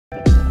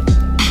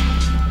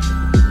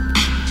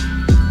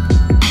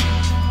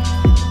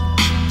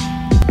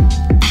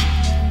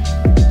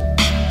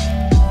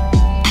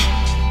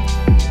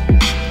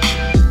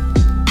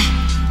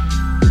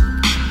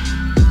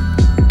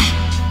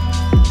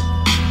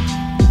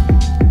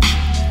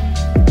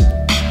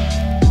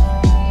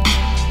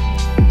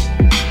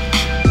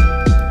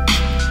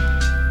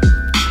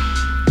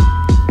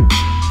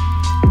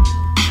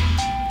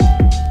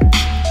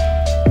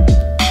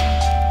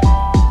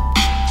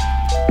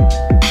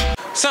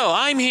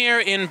I'm here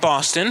in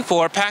Boston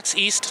for PAX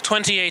East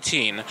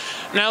 2018.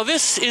 Now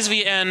this is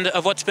the end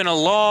of what's been a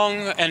long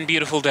and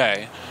beautiful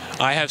day.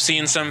 I have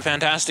seen some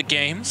fantastic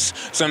games,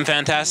 some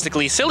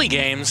fantastically silly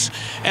games,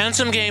 and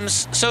some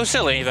games so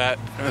silly that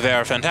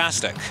they're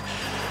fantastic.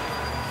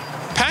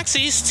 PAX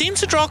East seems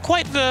to draw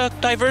quite the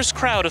diverse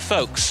crowd of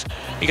folks.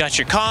 You got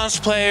your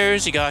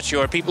cosplayers, you got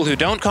your people who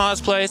don't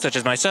cosplay, such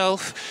as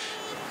myself,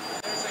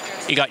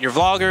 you got your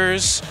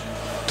vloggers,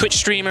 Twitch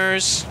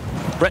streamers,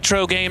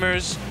 retro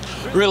gamers.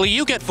 Really,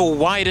 you get the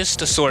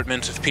widest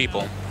assortment of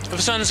people. The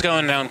sun's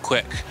going down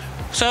quick.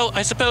 So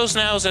I suppose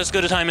now's as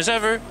good a time as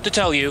ever to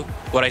tell you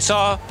what I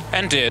saw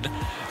and did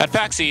at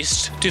PAX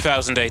East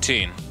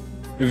 2018.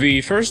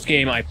 The first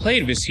game I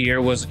played this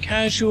year was a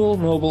casual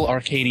mobile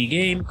arcade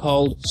game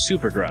called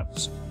Super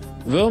Drums.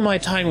 Though my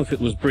time with it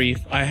was brief,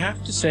 I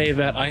have to say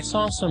that I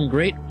saw some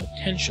great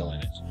potential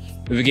in it.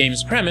 The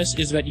game's premise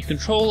is that you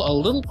control a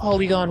little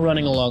polygon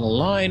running along a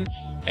line,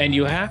 and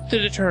you have to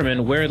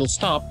determine where it'll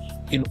stop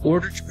in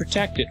order to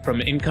protect it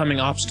from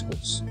incoming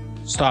obstacles.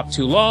 Stop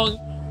too long,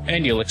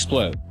 and you'll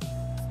explode.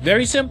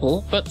 Very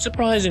simple, but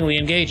surprisingly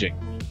engaging.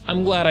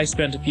 I'm glad I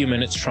spent a few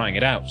minutes trying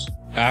it out.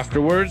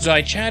 Afterwards,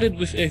 I chatted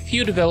with a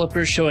few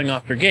developers showing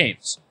off their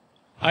games.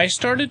 I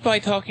started by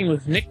talking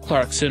with Nick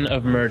Clarkson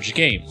of Merge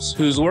Games,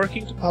 who's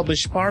working to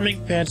publish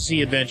farming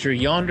fantasy adventure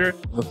Yonder: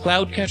 The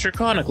Cloudcatcher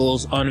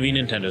Chronicles on the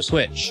Nintendo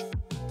Switch.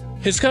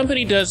 His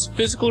company does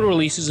physical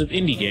releases of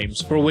indie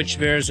games for which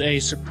there's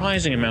a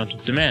surprising amount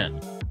of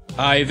demand.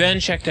 I then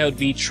checked out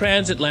the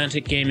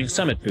Transatlantic Gaming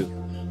Summit booth,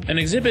 an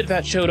exhibit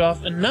that showed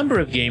off a number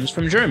of games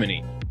from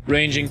Germany,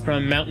 ranging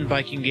from mountain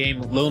biking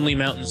game Lonely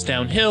Mountains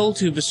Downhill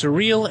to the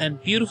surreal and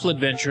beautiful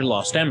adventure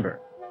Lost Ember.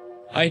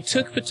 I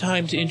took the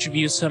time to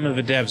interview some of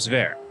the devs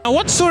there.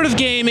 What sort of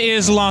game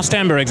is Lost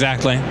Ember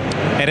exactly?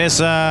 It is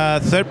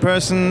a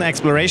third-person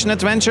exploration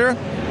adventure,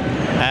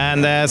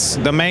 and as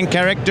the main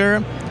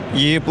character,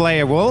 you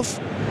play a wolf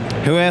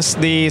who has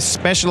the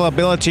special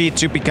ability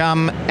to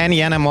become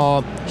any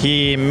animal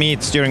he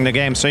meets during the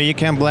game. So you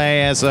can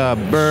play as a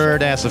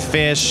bird, as a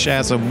fish,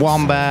 as a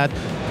wombat.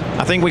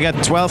 I think we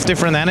got 12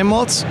 different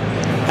animals,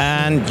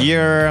 and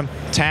your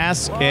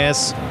task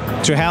is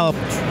to help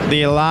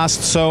the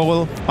last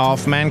soul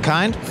of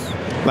mankind.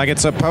 Like,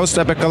 it's a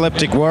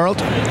post-apocalyptic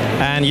world,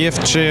 and you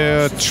have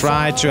to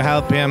try to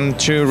help him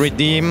to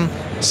redeem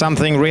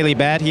something really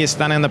bad he has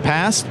done in the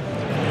past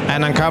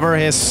and uncover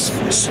his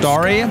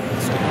story,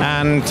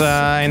 and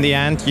in the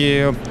end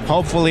you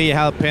hopefully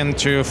help him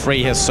to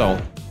free his soul.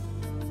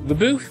 The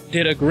booth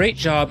did a great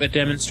job at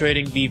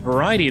demonstrating the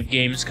variety of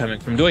games coming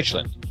from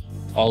Deutschland.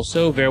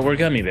 Also, there were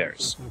gummy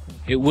bears.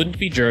 It wouldn't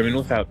be German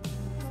without them.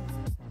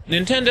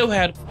 Nintendo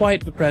had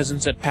quite the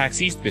presence at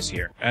PAX East this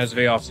year, as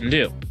they often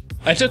do.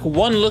 I took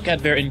one look at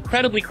their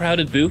incredibly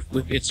crowded booth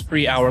with its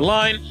 3-hour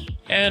line,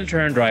 and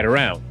turned right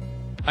around.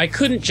 I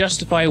couldn't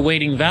justify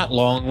waiting that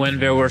long when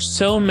there were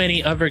so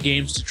many other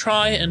games to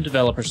try and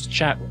developers to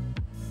chat with.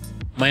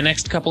 My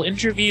next couple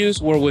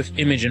interviews were with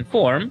Image and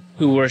Form,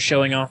 who were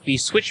showing off the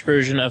Switch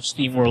version of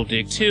SteamWorld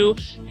Dig 2,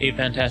 a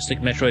fantastic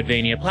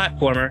Metroidvania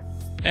platformer,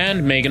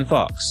 and Megan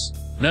Fox,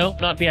 no,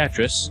 not the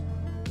actress,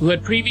 who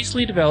had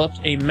previously developed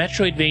a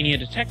Metroidvania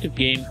detective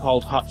game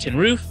called Hot Tin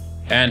Roof,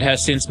 and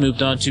has since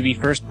moved on to the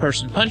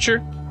first-person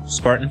puncher,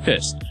 Spartan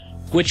Fist,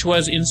 which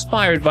was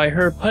inspired by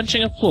her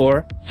punching a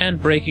floor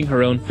and breaking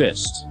her own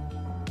fist.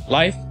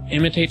 Life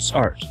imitates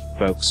art,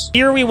 folks.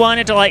 Here we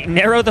wanted to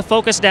narrow the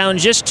focus down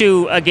just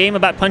to a game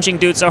about punching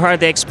dudes so hard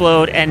they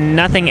explode and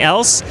nothing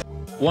else.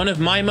 One of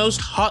my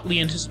most hotly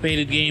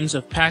anticipated games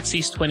of PAX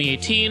East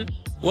 2018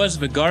 was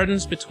The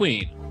Gardens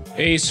Between,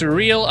 a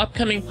surreal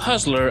upcoming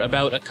puzzler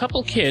about a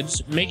couple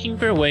kids making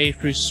their way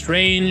through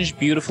strange,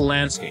 beautiful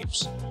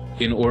landscapes.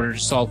 In order to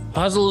solve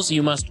puzzles,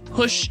 you must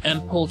push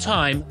and pull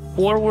time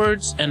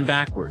forwards and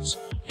backwards.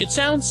 It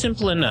sounds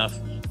simple enough,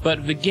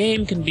 but the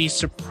game can be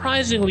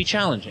surprisingly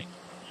challenging.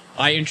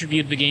 I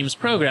interviewed the game's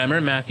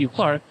programmer, Matthew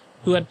Clark,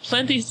 who had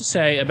plenty to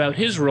say about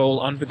his role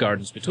on The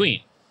Gardens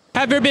Between.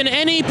 Have there been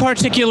any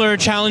particular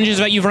challenges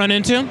that you've run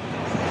into?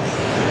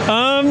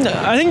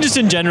 I think just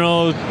in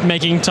general,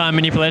 making time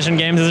manipulation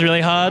games is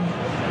really hard.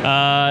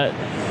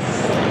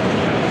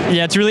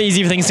 Yeah, it's really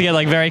easy for things to get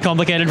very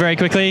complicated very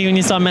quickly when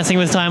you start messing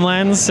with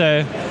timelines,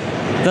 so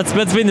that's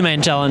been the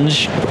main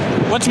challenge.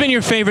 What's been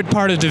your favorite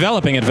part of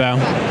developing it, though?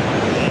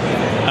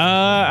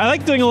 I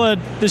like doing all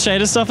the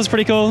shader stuff. It's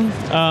pretty cool.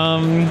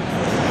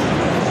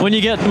 When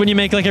you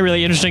make a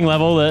really interesting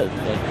level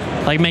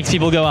that makes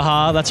people go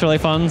aha, that's really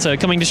fun. So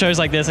coming to shows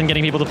like this and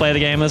getting people to play the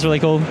game is really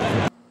cool.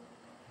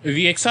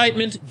 The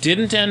excitement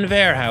didn't end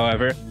there,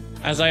 however,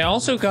 as I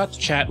also got to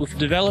chat with the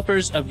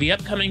developers of the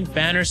upcoming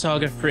Banner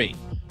Saga 3.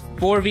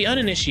 For the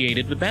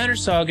uninitiated, the Banner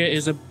Saga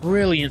is a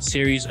brilliant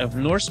series of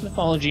Norse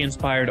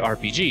mythology-inspired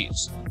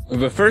RPGs.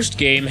 The first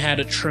game had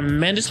a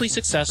tremendously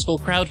successful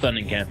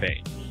crowdfunding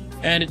campaign,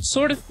 and it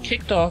sort of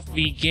kicked off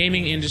the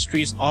gaming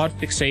industry's odd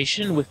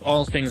fixation with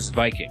all things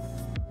Viking.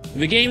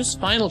 The game's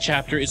final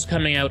chapter is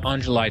coming out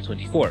on July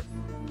 24th.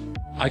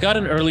 I got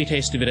an early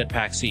taste of it at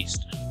PAX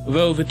East,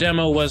 Though the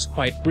demo was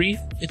quite brief,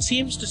 it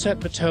seems to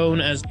set the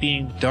tone as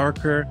being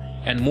darker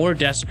and more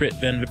desperate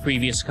than the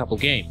previous couple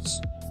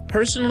games.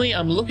 Personally,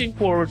 I'm looking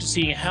forward to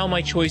seeing how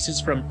my choices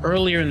from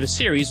earlier in the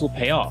series will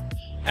pay off,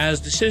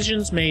 as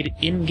decisions made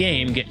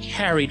in-game get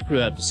carried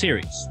throughout the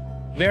series.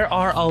 There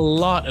are a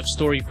lot of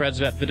story threads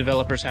that the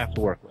developers have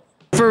to work with.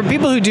 For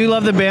people who do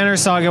love the Banner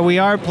Saga, we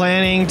are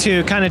planning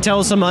to kind of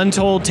tell some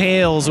untold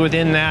tales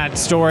within that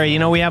story. You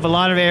know, we have a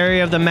lot of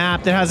area of the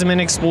map that hasn't been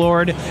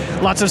explored,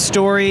 lots of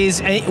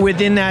stories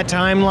within that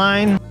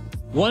timeline.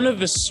 One of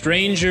the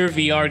stranger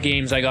VR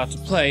games I got to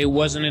play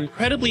was an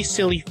incredibly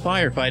silly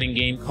firefighting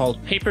game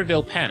called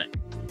Paperville Panic.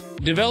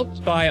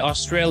 Developed by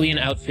Australian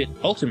outfit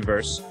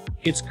Ultimverse,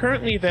 it's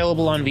currently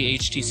available on the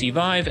HTC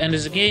Vive and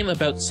is a game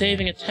about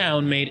saving a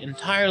town made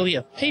entirely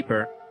of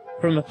paper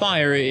from a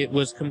fire it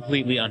was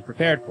completely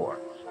unprepared for.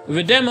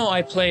 The demo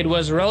I played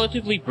was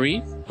relatively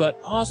brief,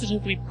 but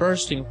positively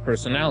bursting with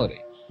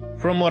personality.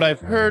 From what I've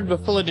heard, the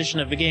full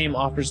edition of the game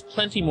offers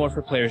plenty more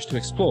for players to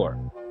explore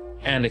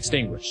and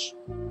extinguish.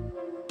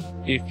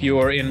 If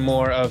you're in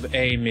more of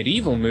a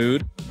medieval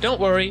mood,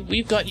 don't worry,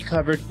 we've got you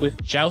covered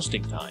with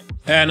Jousting Time,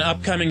 an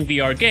upcoming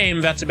VR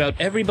game that's about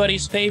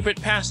everybody's favorite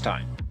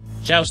pastime,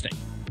 jousting.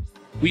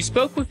 We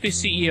spoke with the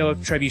CEO of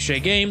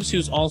Trebuchet Games,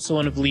 who's also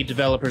one of the lead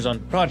developers on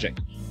the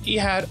project. He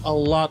had a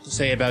lot to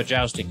say about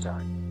Jousting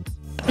Time.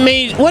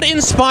 What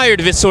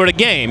inspired this sort of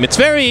game? It's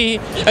very...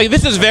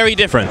 this is very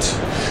different.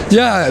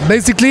 Yeah,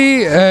 basically,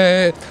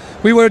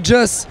 we were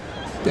just...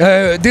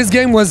 this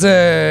game was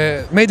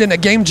made in a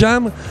game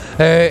jam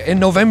in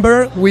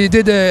November. We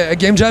did a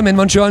game jam in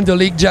Montreal in the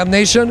League Jam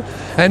Nation,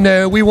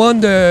 and we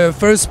won the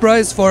first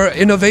prize for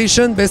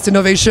innovation, best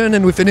innovation,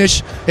 and we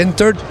finished in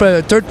third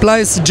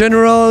place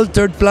general,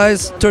 third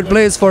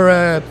place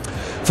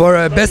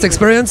for best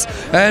experience.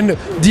 And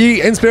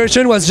the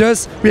inspiration was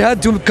just we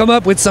had to come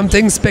up with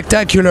something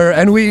spectacular,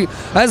 and we,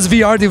 as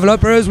VR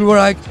developers, we were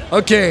like,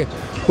 okay,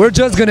 we're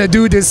just gonna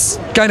do this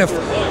kind of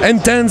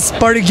intense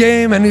party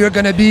game and you're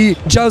gonna be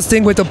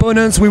jousting with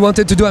opponents. We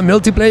wanted to do a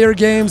multiplayer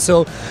game,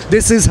 so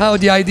this is how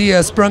the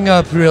idea sprung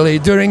up, really,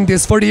 during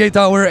this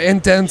 48-hour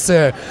intense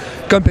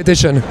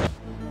competition.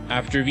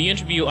 After the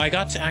interview, I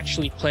got to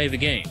actually play the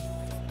game.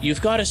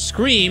 You've got to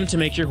scream to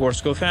make your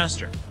horse go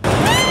faster.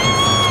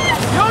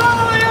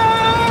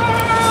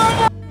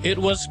 It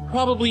was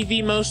probably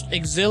the most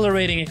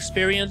exhilarating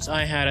experience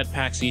I had at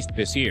PAX East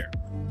this year.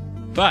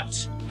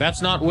 But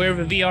that's not where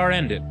the VR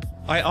ended.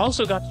 I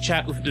also got to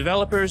chat with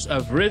developers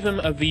of Rhythm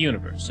of the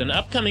Universe, an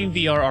upcoming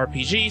VR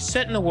RPG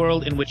set in a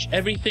world in which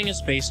everything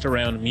is based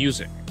around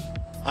music.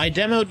 I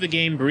demoed the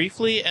game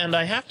briefly, and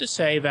I have to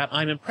say that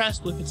I'm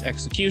impressed with its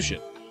execution.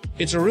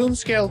 It's a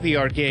room-scale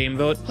VR game,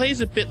 though it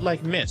plays a bit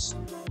like Myst.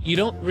 You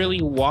don't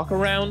really walk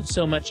around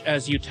so much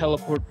as you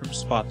teleport from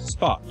spot to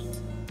spot.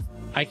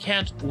 I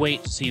can't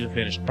wait to see the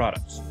finished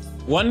product.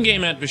 One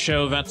game at the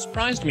show that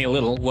surprised me a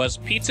little was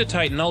Pizza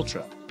Titan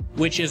Ultra,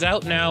 which is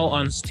out now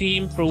on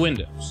Steam for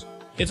Windows.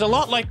 It's a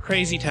lot like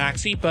Crazy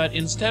Taxi, but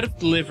instead of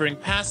delivering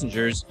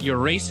passengers, you're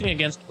racing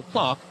against the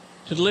clock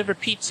to deliver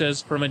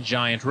pizzas from a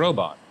giant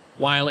robot,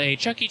 while a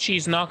Chuck E.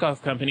 Cheese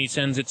knockoff company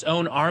sends its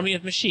own army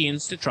of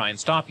machines to try and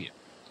stop you.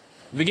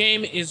 The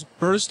game is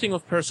bursting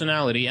with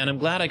personality, and I'm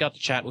glad I got to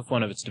chat with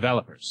one of its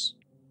developers.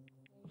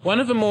 One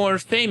of the more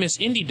famous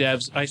indie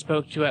devs I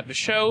spoke to at the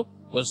show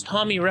was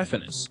Tommy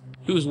Reffinis,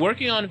 who is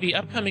working on the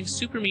upcoming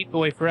Super Meat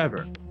Boy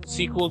Forever,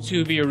 sequel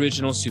to the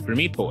original Super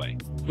Meat Boy,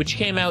 which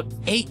came out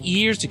 8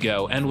 years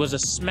ago and was a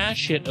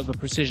smash hit of a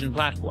precision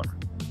platformer.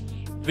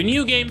 The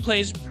new game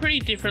plays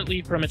pretty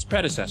differently from its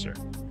predecessor.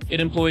 It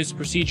employs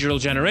procedural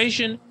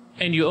generation,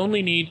 and you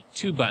only need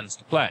 2 buttons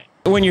to play.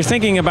 When you're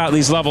thinking about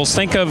these levels,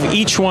 think of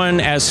each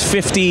one as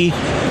 50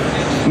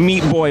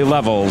 Meat Boy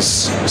levels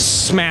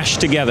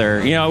smashed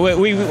together. You know,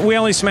 we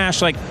only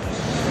smash like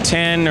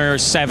 10 or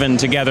 7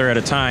 together at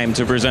a time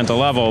to present a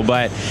level,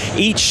 but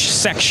each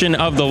section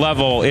of the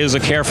level is a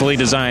carefully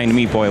designed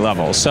Meat Boy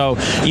level. So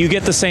you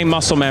get the same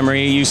muscle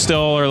memory. You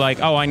still are like,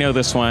 oh, I know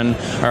this one,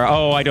 or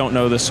oh, I don't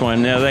know this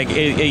one. Like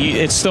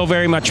it's still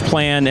very much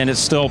planned, and it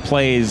still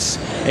plays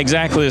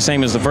exactly the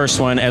same as the first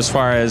one as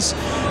far as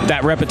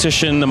that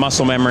repetition, the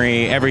muscle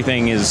memory,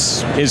 everything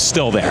is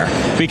still there,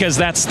 because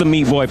that's the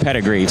Meat Boy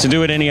pedigree. To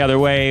do it any other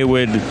way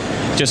would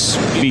just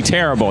be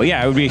terrible.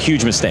 Yeah, it would be a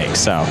huge mistake.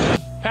 So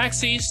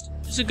PAX East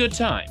is a good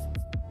time.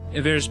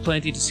 There's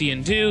plenty to see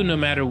and do, no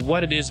matter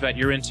what it is that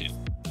you're into.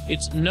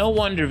 It's no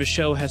wonder the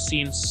show has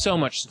seen so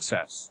much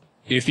success.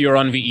 If you're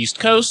on the East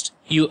Coast,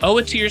 you owe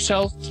it to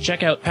yourself to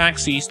check out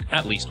PAX East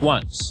at least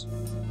once.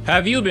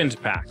 Have you been to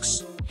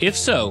PAX? If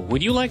so,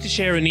 would you like to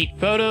share a neat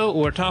photo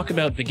or talk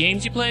about the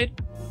games you played?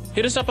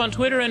 Hit us up on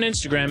Twitter and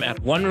Instagram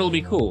at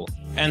OneRuleBeCool,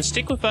 and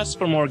stick with us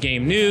for more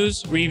game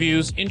news,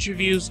 reviews,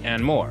 interviews,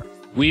 and more.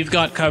 We've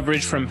got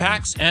coverage from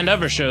PAX and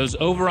other shows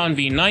over on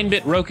the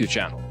 9-Bit Roku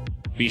channel.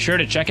 Be sure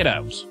to check it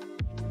out.